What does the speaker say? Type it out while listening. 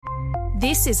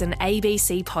This is an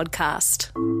ABC podcast.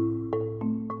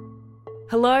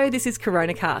 Hello, this is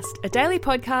CoronaCast, a daily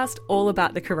podcast all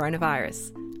about the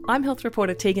coronavirus. I'm health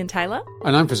reporter Tegan Taylor.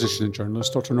 And I'm physician and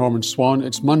journalist Dr. Norman Swan.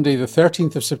 It's Monday the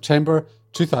 13th of September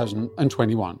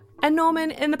 2021. And Norman,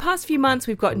 in the past few months,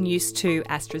 we've gotten used to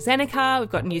AstraZeneca,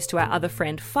 we've gotten used to our other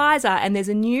friend Pfizer, and there's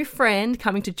a new friend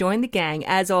coming to join the gang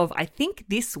as of, I think,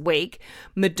 this week,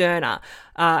 Moderna.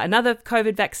 Another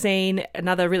COVID vaccine,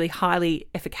 another really highly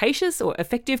efficacious or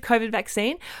effective COVID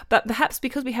vaccine, but perhaps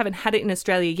because we haven't had it in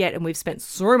Australia yet and we've spent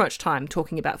so much time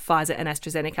talking about Pfizer and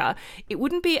AstraZeneca, it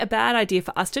wouldn't be a bad idea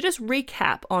for us to just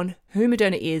recap on who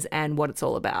Moderna is and what it's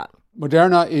all about.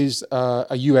 Moderna is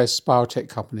a US biotech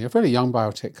company, a very young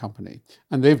biotech company,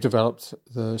 and they've developed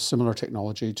the similar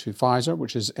technology to Pfizer,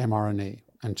 which is mRNA.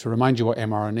 And to remind you what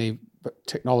mRNA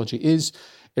technology is,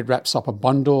 it wraps up a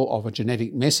bundle of a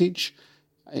genetic message,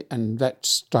 and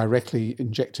that's directly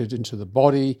injected into the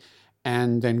body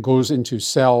and then goes into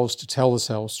cells to tell the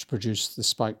cells to produce the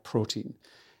spike protein.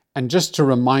 And just to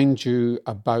remind you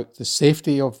about the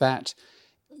safety of that,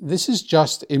 this is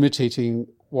just imitating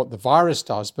what the virus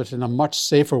does, but in a much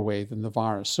safer way than the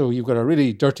virus. So you've got a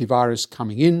really dirty virus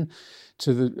coming in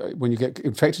when you get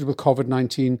infected with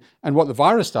COVID-19. And what the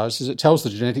virus does is it tells the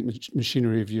genetic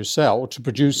machinery of your cell to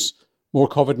produce more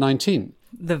COVID-19.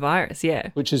 The virus, yeah.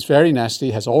 Which is very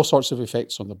nasty, has all sorts of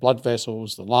effects on the blood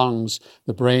vessels, the lungs,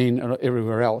 the brain, and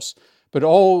everywhere else. But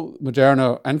all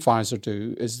Moderna and Pfizer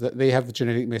do is that they have the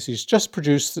genetic message, just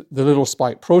produce the little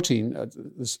spike protein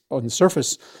on the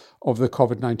surface of the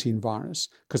COVID-19 virus,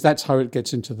 because that's how it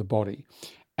gets into the body.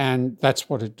 And that's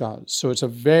what it does. So it's a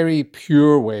very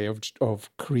pure way of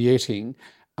creating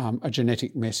a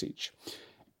genetic message.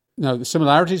 Now, the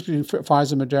similarities between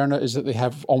Pfizer and Moderna is that they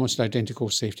have almost an identical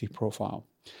safety profile.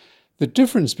 The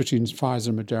difference between Pfizer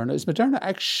and Moderna is Moderna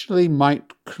actually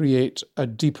might create a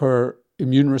deeper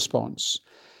immune response.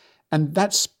 And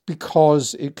that's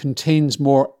because it contains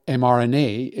more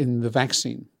mRNA in the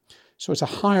vaccine. So it's a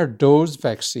higher dose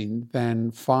vaccine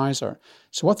than Pfizer.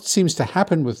 So what seems to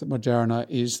happen with Moderna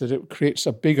is that it creates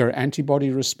a bigger antibody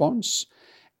response.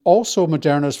 Also,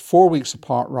 Moderna is 4 weeks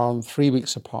apart rather than 3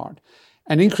 weeks apart.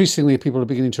 And increasingly, people are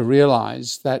beginning to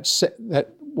realize that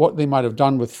what they might have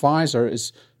done with Pfizer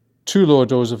is too low a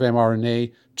dose of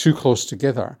mRNA, too close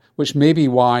together, which may be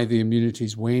why the immunity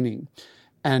is waning.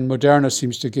 And Moderna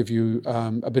seems to give you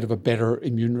a bit of a better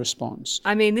immune response.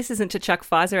 I mean, this isn't to chuck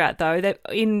Pfizer out, though. That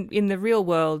in the real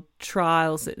world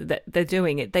trials that they're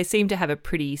doing, they seem to have a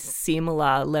pretty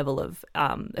similar level of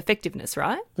effectiveness,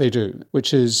 right? They do,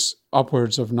 which is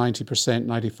upwards of 90%,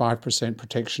 95%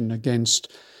 protection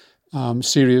against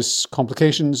serious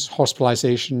complications,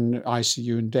 hospitalization,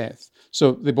 ICU, and death.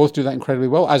 So they both do that incredibly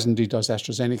well, as indeed does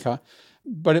AstraZeneca.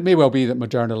 But it may well be that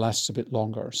Moderna lasts a bit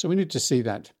longer. So we need to see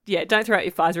that. Yeah, don't throw out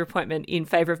your Pfizer appointment in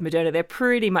favour of Moderna. They're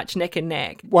pretty much neck and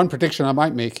neck. One prediction I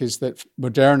might make is that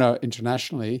Moderna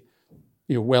internationally,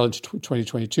 well into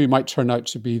 2022, might turn out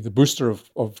to be the booster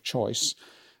of choice.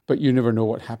 But you never know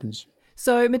what happens.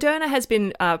 So Moderna has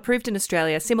been approved in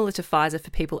Australia, similar to Pfizer, for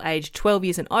people aged 12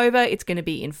 years and over. It's going to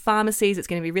be in pharmacies. It's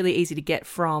going to be really easy to get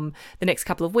from the next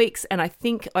couple of weeks. And I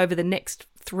think over the next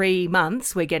 3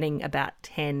 months, we're getting about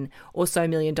 10 or so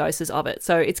million doses of it.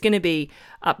 So it's going to be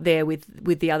up there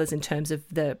with the others in terms of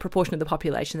the proportion of the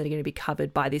population that are going to be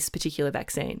covered by this particular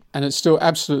vaccine. And it's still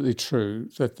absolutely true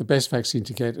that the best vaccine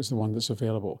to get is the one that's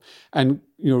available. And,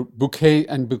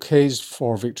 bouquets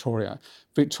for Victoria.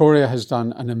 Victoria has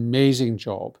done an amazing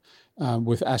job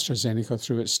with AstraZeneca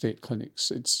through its state clinics.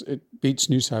 It beats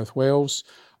New South Wales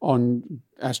on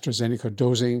AstraZeneca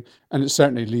dosing, and it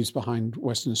certainly leaves behind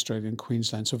Western Australia and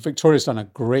Queensland. So Victoria's done a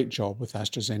great job with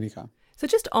AstraZeneca. So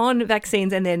just on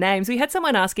vaccines and their names, we had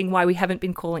someone asking why we haven't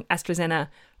been calling AstraZeneca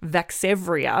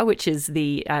Vaxzevria, which is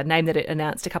the name that it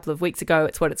announced a couple of weeks ago.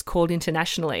 It's what it's called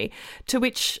internationally, to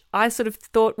which I sort of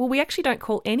thought, well, we actually don't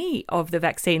call any of the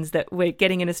vaccines that we're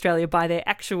getting in Australia by their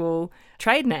actual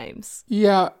trade names.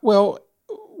 Yeah, well,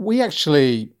 we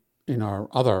actually, in our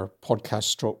other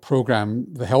podcast program,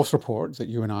 The Health Report that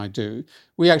you and I do,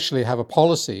 we actually have a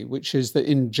policy, which is that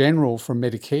in general for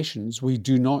medications, we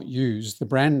do not use the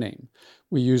brand name.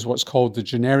 We use what's called the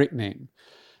generic name.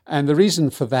 And the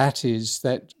reason for that is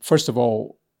that, first of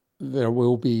all,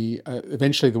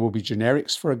 eventually there will be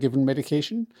generics for a given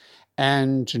medication,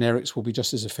 and generics will be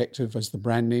just as effective as the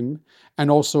brand name. And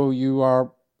also you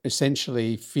are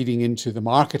essentially feeding into the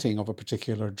marketing of a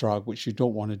particular drug, which you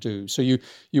don't want to do. So you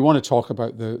want to talk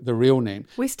about the real name.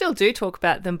 We still do talk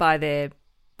about them by the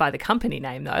company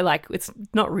name, though. Like, it's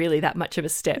not really that much of a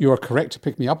step. You are correct to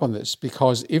pick me up on this,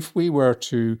 because if we were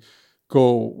to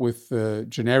go with the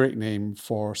generic name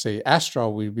for, say, Astra,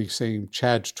 we'd be saying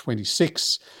Chad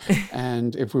 26.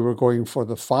 And if we were going for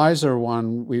the Pfizer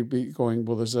one, we'd be going,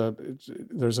 well, there's a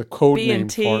code name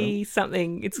for it.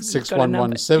 Something. It's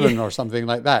 6117 or something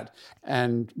like that.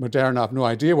 And Moderna, I've no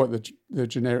idea what the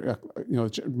generic,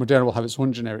 Moderna will have its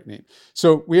own generic name.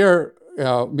 So we are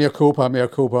mea culpa, mea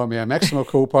maxima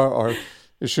culpa, or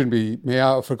it shouldn't be mea.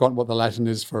 I've forgotten what the Latin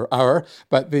is for hour,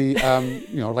 but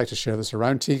I'd like to share this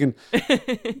around, Tegan.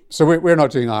 So we're not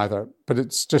doing either, but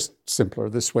it's just simpler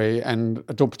this way, and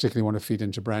I don't particularly want to feed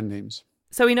into brand names.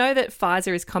 So we know that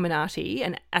Pfizer is Comirnaty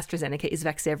and AstraZeneca is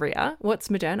Vaxzevria. What's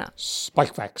Moderna?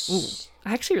 Spikevax. Ooh,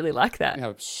 I actually really like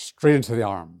that. Straight into the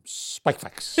arm.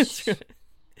 Spikevax.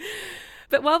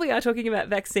 But while we are talking about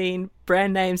vaccine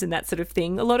brand names and that sort of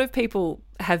thing, a lot of people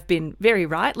have been very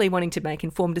rightly wanting to make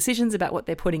informed decisions about what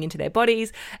they're putting into their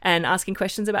bodies and asking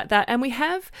questions about that. And we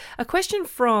have a question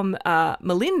from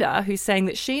Melinda, who's saying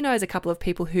that she knows a couple of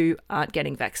people who aren't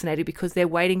getting vaccinated because they're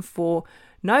waiting for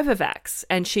Novavax,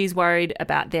 and she's worried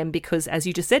about them because, as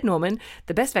you just said, Norman,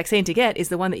 the best vaccine to get is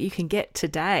the one that you can get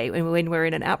today when we're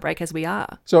in an outbreak as we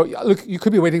are. So, look, you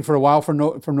could be waiting for a while for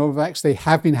Novavax. They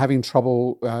have been having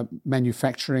trouble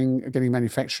getting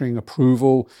manufacturing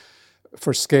approval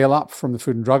for scale-up from the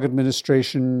Food and Drug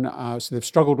Administration. So they've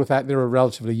struggled with that. They're a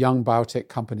relatively young biotech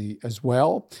company as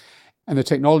well. And the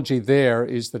technology there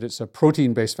is that it's a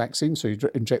protein-based vaccine, so you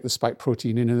inject the spike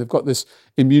protein in, and they've got this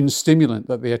immune stimulant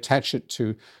that they attach it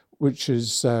to, which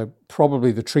is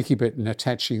probably the tricky bit in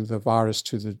attaching the virus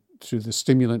to the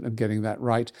stimulant and getting that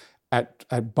right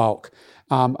at bulk.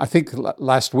 I think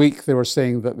last week they were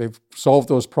saying that they've solved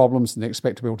those problems and they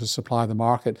expect to be able to supply the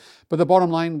market. But the bottom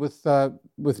line with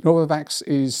Novavax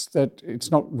is that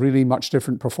it's not really much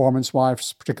different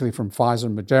performance-wise, particularly from Pfizer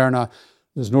and Moderna.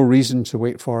 There's no reason to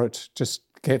wait for it. Just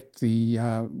get the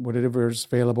whatever is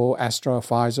available, Astra,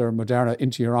 Pfizer, Moderna,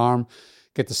 into your arm.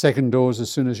 Get the second dose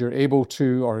as soon as you're able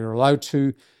to or you're allowed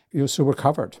to. So we're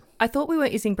covered. I thought we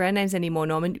weren't using brand names anymore,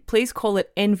 Norman. Please call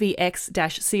it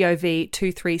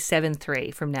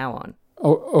NVX-CoV2373 from now on.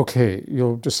 Oh, okay.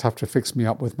 You'll just have to fix me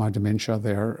up with my dementia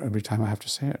there every time I have to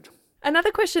say it.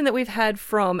 Another question that we've had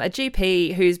from a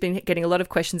GP who's been getting a lot of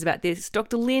questions about this,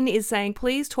 Dr. Lynn is saying,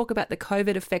 please talk about the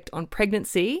COVID effect on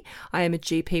pregnancy. I am a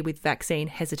GP with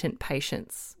vaccine-hesitant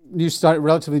patients.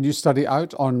 Relatively new study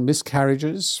out on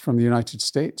miscarriages from the United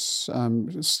States,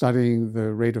 studying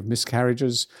the rate of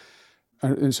miscarriages.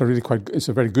 It's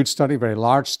a very good study, very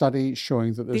large study,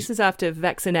 showing that this is after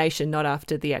vaccination, not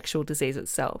after the actual disease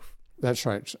itself. That's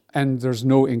right. And there's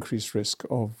no increased risk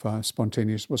of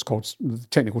spontaneous, what's called the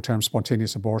technical term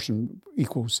spontaneous abortion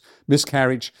equals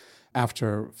miscarriage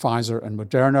after Pfizer and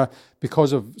Moderna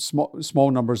because of small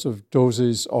numbers of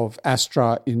doses of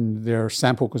Astra in their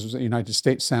sample, because it was a United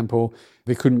States sample.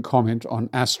 They couldn't comment on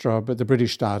Astra, but the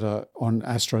British data on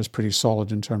Astra is pretty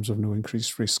solid in terms of no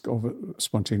increased risk of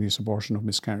spontaneous abortion or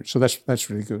miscarriage. So that's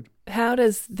really good. How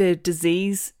does the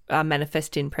disease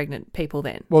manifest in pregnant people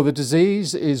then? Well, the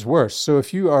disease is worse. So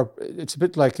it's a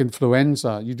bit like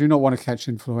influenza. You do not want to catch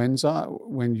influenza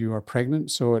when you are pregnant.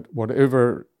 So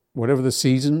whatever the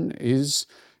season is,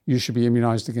 you should be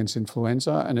immunized against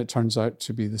influenza. And it turns out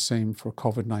to be the same for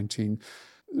COVID-19.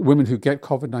 Women who get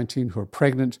COVID-19 who are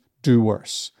pregnant do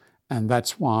worse. And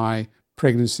that's why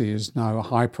pregnancy is now a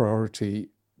high priority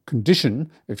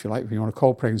condition, if you want to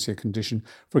call pregnancy a condition,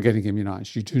 for getting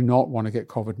immunized. You do not want to get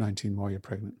COVID-19 while you're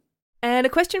pregnant. And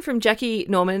a question from Jackie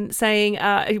Norman saying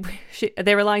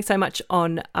they're relying so much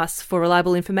on us for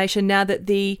reliable information now that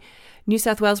the New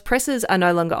South Wales presses are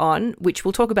no longer on, which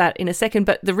we'll talk about in a second.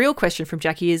 But the real question from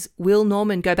Jackie is, will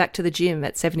Norman go back to the gym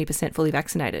at 70% fully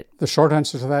vaccinated? The short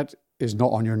answer to that is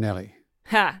not on your Nelly.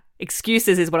 Ha!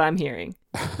 Excuses is what I'm hearing.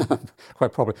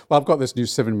 Quite probably. Well, I've got this new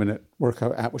 7-minute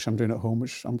workout app, which I'm doing at home,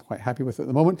 which I'm quite happy with at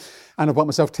the moment. And I've bought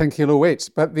myself 10 kilo weights.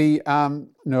 But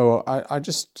I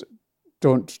just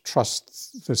don't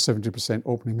trust the 70%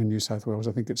 opening in New South Wales.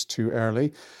 I think it's too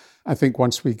early. I think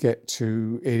once we get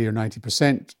to 80 or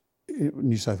 90% in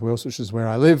New South Wales, which is where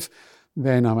I live,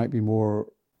 then I might be more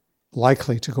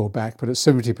likely to go back. But at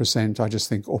 70%, I just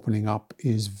think opening up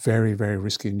is very, very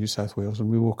risky in New South Wales. And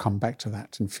we will come back to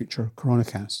that in future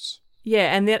Coronacasts.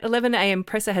 Yeah, and that 11 a.m.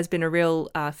 presser has been a real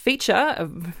feature, a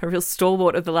real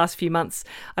stalwart of the last few months.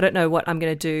 I don't know what I'm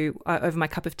going to do over my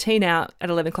cup of tea now at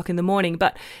 11 o'clock in the morning,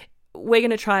 but we're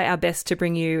going to try our best to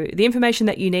bring you the information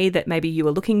that you need that maybe you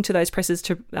are looking to those presses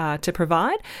to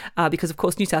provide, because, of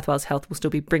course, New South Wales Health will still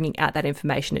be bringing out that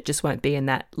information. It just won't be in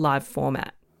that live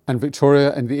format. And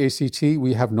Victoria and the ACT,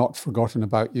 we have not forgotten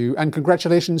about you. And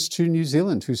congratulations to New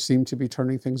Zealand, who seem to be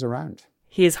turning things around.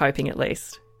 Here's hoping, at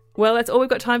least. Well, that's all we've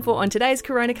got time for on today's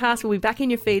CoronaCast. We'll be back in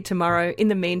your feed tomorrow. In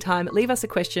the meantime, leave us a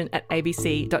question at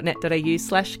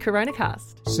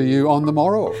abc.net.au/CoronaCast. See you on the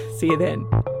morrow. See you then.